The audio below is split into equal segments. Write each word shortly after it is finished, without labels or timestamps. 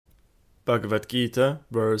Bhagavad Gita,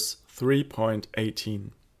 verse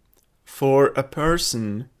 3.18. For a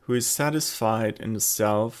person who is satisfied in the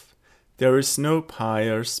self, there is no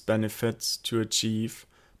pious benefit to achieve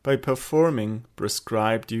by performing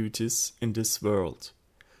prescribed duties in this world,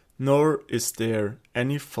 nor is there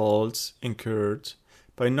any fault incurred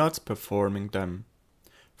by not performing them.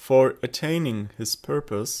 For attaining his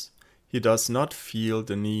purpose, he does not feel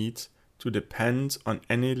the need to depend on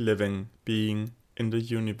any living being in the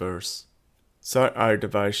universe.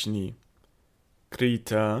 Sarardavaishni.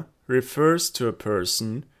 Krita refers to a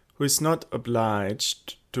person who is not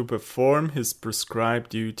obliged to perform his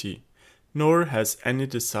prescribed duty, nor has any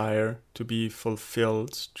desire to be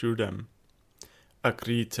fulfilled through them.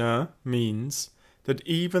 Akrita means that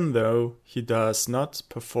even though he does not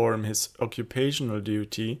perform his occupational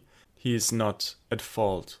duty, he is not at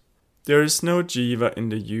fault. There is no Jiva in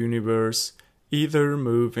the universe, either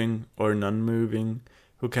moving or non-moving,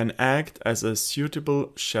 who can act as a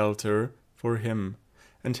suitable shelter for him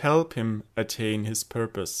and help him attain his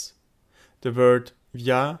purpose. The word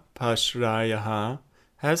Vyapashrayaha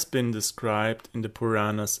has been described in the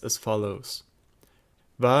Puranas as follows.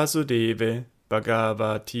 Vasudeve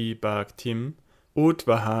Bhagavati Bhaktim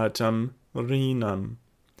Udvahatam Rinam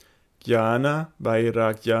Jnana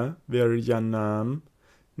Vairagya Viryanam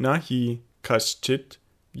Nahi Kaschit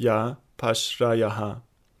Vyapashrayaha.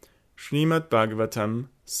 Shrimad Bhagavatam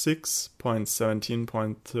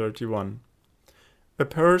 6.17.31. A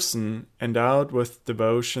person endowed with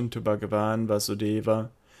devotion to Bhagavan Vasudeva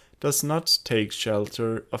does not take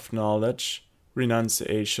shelter of knowledge,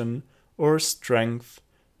 renunciation, or strength,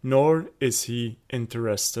 nor is he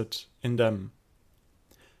interested in them.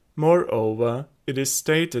 Moreover, it is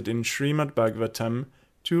stated in Shrimad Bhagavatam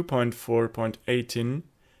 2.4.18,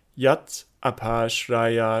 Yat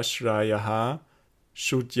apashraya shrayaha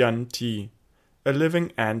shudyanti. A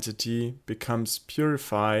living entity becomes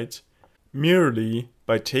purified merely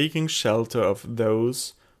by taking shelter of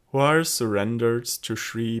those who are surrendered to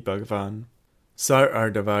Shri Bhagavan.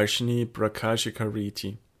 Sarardavaishni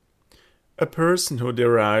prakashikariti. A person who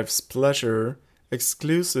derives pleasure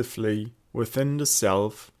exclusively within the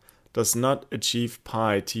self does not achieve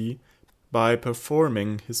piety by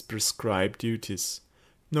performing his prescribed duties,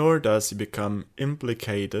 nor does he become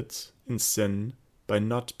implicated in sin by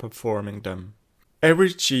not performing them. Every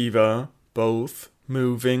Jiva, both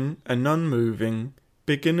moving and non-moving,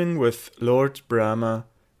 beginning with Lord Brahma,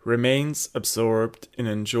 remains absorbed in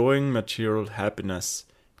enjoying material happiness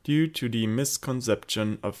due to the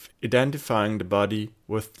misconception of identifying the body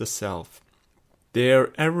with the self.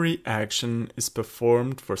 Their every action is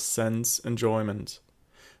performed for sense enjoyment.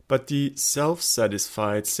 But the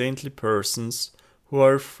self-satisfied saintly persons who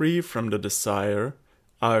are free from the desire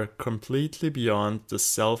are completely beyond the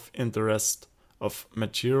self-interest of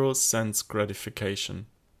material sense gratification.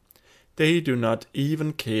 They do not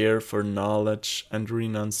even care for knowledge and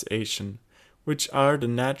renunciation, which are the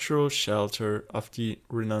natural shelter of the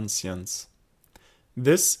renunciants.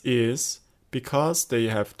 This is because they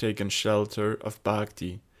have taken shelter of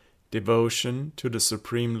Bhakti, devotion to the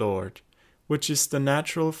Supreme Lord, which is the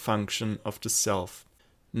natural function of the self.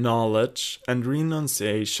 Knowledge and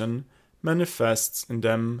renunciation manifests in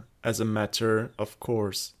them as a matter of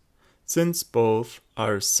course, since both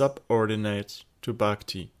are subordinate to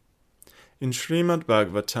Bhakti. In Shrimad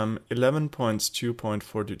Bhagavatam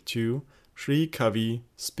 11.2.42, Sri Kavi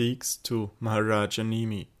speaks to Maharaja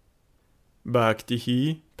Nimi.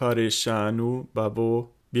 Bhaktihi pareshanu bhavo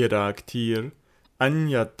viraktir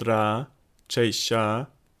anyatra chaisha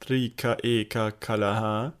trika eka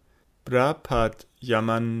kalaha prapat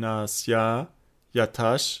yamannasya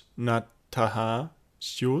yatash nataha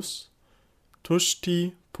syus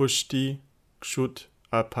tushti pushti kshut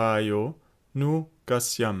apayo nu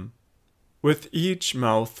gasyam. With each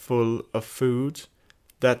mouthful of food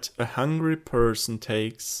that a hungry person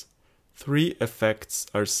takes, 3 effects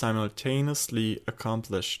are simultaneously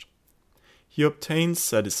accomplished. He obtains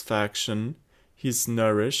satisfaction, he is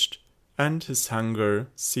nourished, and his hunger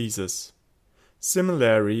ceases.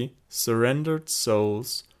 Similarly, surrendered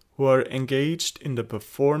souls who are engaged in the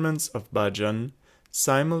performance of bhajan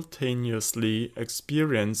simultaneously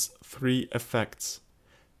experience 3 effects.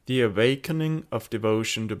 The awakening of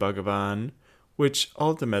devotion to Bhagavan, which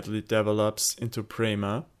ultimately develops into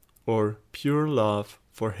prema, or pure love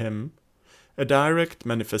for him, a direct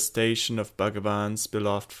manifestation of Bhagavan's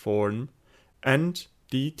beloved form, and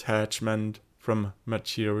detachment from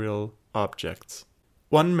material objects.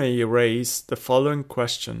 One may raise the following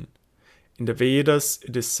question. In the Vedas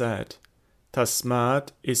it is said,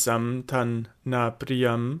 Tasmat isam tan na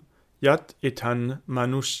priyam yat itan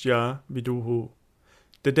manushya viduhu.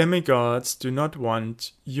 The demigods do not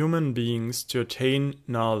want human beings to attain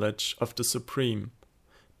knowledge of the Supreme.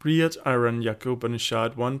 Brihad Aranyaka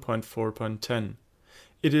Upanishad 1.4.10.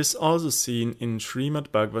 It is also seen in Shrimad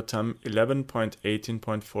Bhagavatam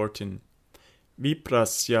 11.18.14.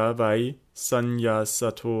 Viprasya vai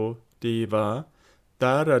sanyasato deva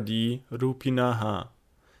daradi rupinaha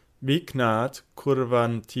viknat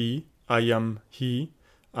kurvanti ayam hi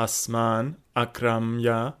asman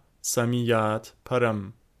akramya samiyat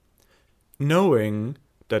param. Knowing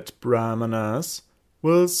that Brahmanas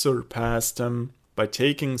will surpass them by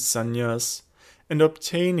taking sannyas and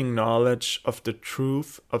obtaining knowledge of the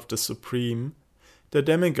truth of the Supreme, the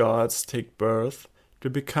demigods take birth to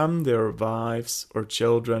become their wives or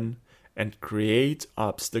children and create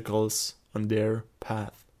obstacles on their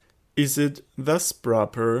path. Is it thus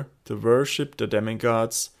proper to worship the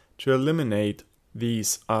demigods to eliminate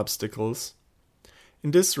these obstacles?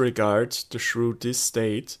 In this regard, the Shrutis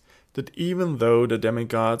state that even though the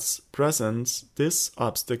demigods present these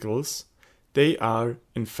obstacles, they are,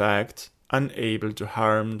 in fact, unable to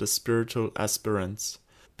harm the spiritual aspirants,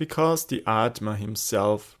 because the Atma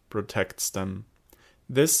himself protects them.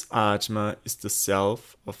 This Atma is the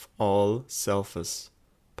self of all selfes,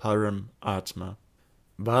 Param Atma.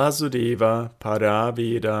 Vasudeva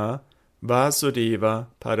Paraveda, Vasudeva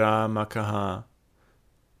Paramakaha,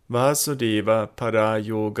 Vasudeva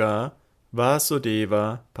Parayoga,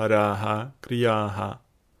 Vasudeva Paraha Kriyaha.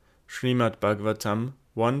 Shrimad Bhagavatam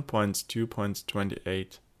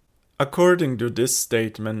 1.2.28. According to this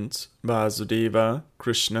statement, Vasudeva,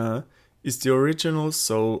 Krishna, is the original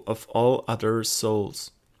soul of all other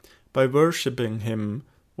souls. By worshipping him,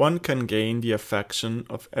 one can gain the affection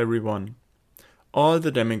of everyone. All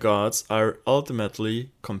the demigods are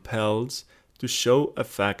ultimately compelled to show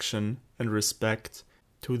affection and respect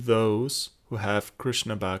to those who have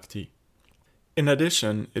Krishna Bhakti. In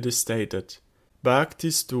addition, it is stated,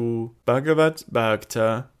 Bhaktistu Bhagavad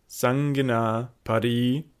Bhakta Sangina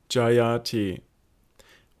Pari Jayate.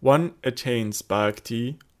 One attains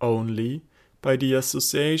Bhakti only by the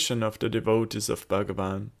association of the devotees of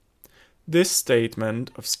Bhagavan. This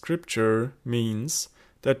statement of scripture means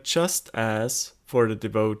that just as for the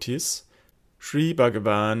devotees, Sri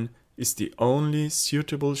Bhagavan is the only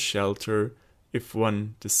suitable shelter if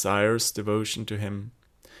one desires devotion to him,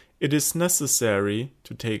 it is necessary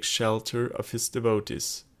to take shelter of his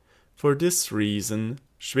devotees. For this reason,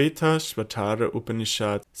 Shvetashvatara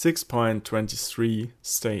Upanishad 6.23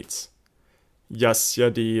 states,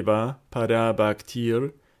 Yasya deva para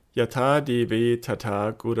bhaktir yata deve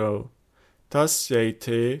tata guru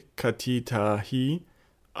tasyaite katitahi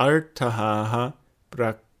artahaha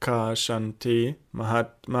prakashante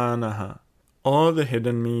mahatmanaha. All the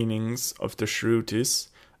hidden meanings of the Shrutis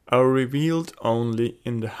are revealed only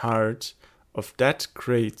in the heart of that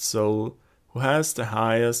great soul who has the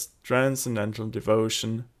highest transcendental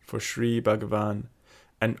devotion for Sri Bhagavan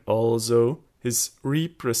and also his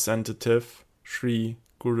representative Sri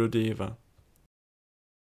Gurudeva.